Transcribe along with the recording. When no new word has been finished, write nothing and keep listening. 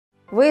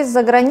Выезд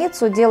за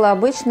границу – дело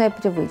обычное и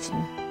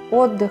привычное.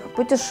 Отдых,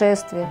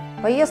 путешествия,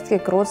 поездки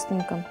к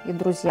родственникам и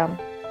друзьям,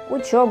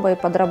 учеба и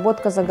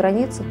подработка за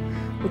границей,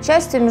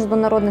 участие в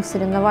международных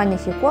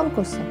соревнованиях и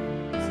конкурсах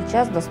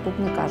сейчас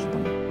доступны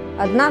каждому.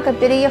 Однако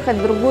переехать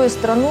в другую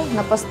страну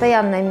на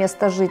постоянное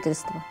место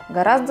жительства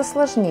гораздо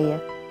сложнее.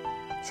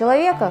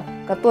 Человека,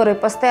 который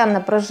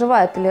постоянно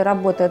проживает или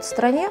работает в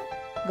стране,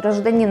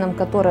 гражданином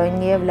которой он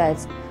не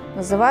является,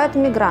 называют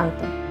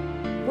мигрантом.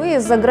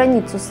 Выезд за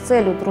границу с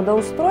целью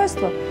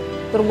трудоустройства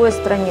в другой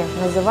стране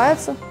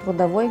называется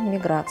трудовой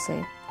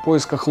миграцией. В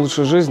поисках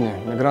лучшей жизни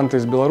мигранты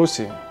из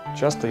Беларуси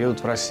часто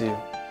едут в Россию,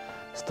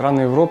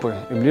 страны Европы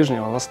и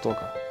Ближнего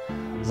Востока.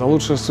 За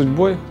лучшей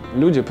судьбой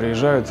люди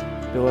приезжают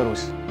в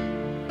Беларусь.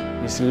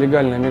 Если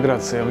легальная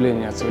миграция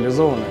явление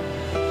цивилизованное,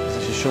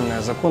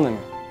 защищенное законами,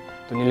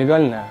 то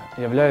нелегальная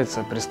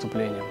является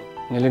преступлением.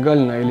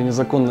 Нелегальная или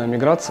незаконная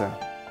миграция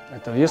 –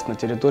 это въезд на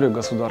территорию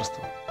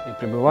государства и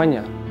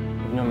пребывание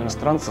в нем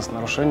иностранца с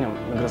нарушением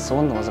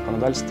миграционного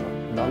законодательства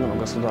данного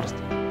государства.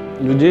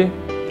 Людей,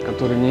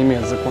 которые не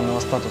имеют законного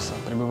статуса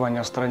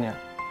пребывания в стране,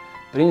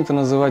 принято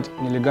называть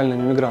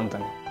нелегальными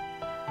мигрантами.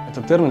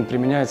 Этот термин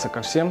применяется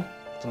ко всем,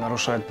 кто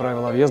нарушает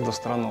правила въезда в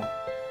страну,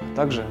 а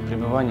также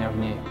пребывания в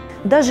ней.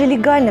 Даже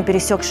легально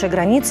пересекшие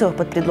границу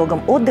под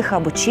предлогом отдыха,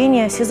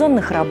 обучения,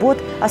 сезонных работ,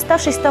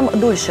 оставшись там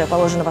дольше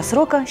положенного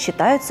срока,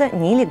 считаются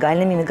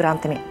нелегальными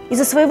мигрантами.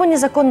 Из-за своего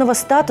незаконного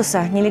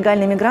статуса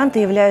нелегальные мигранты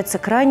являются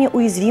крайне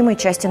уязвимой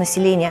частью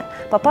населения.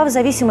 Попав в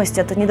зависимость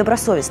от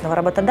недобросовестного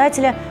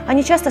работодателя,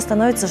 они часто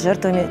становятся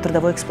жертвами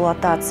трудовой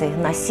эксплуатации,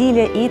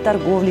 насилия и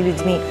торговли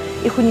людьми.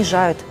 Их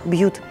унижают,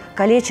 бьют,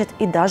 калечат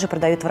и даже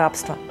продают в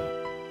рабство.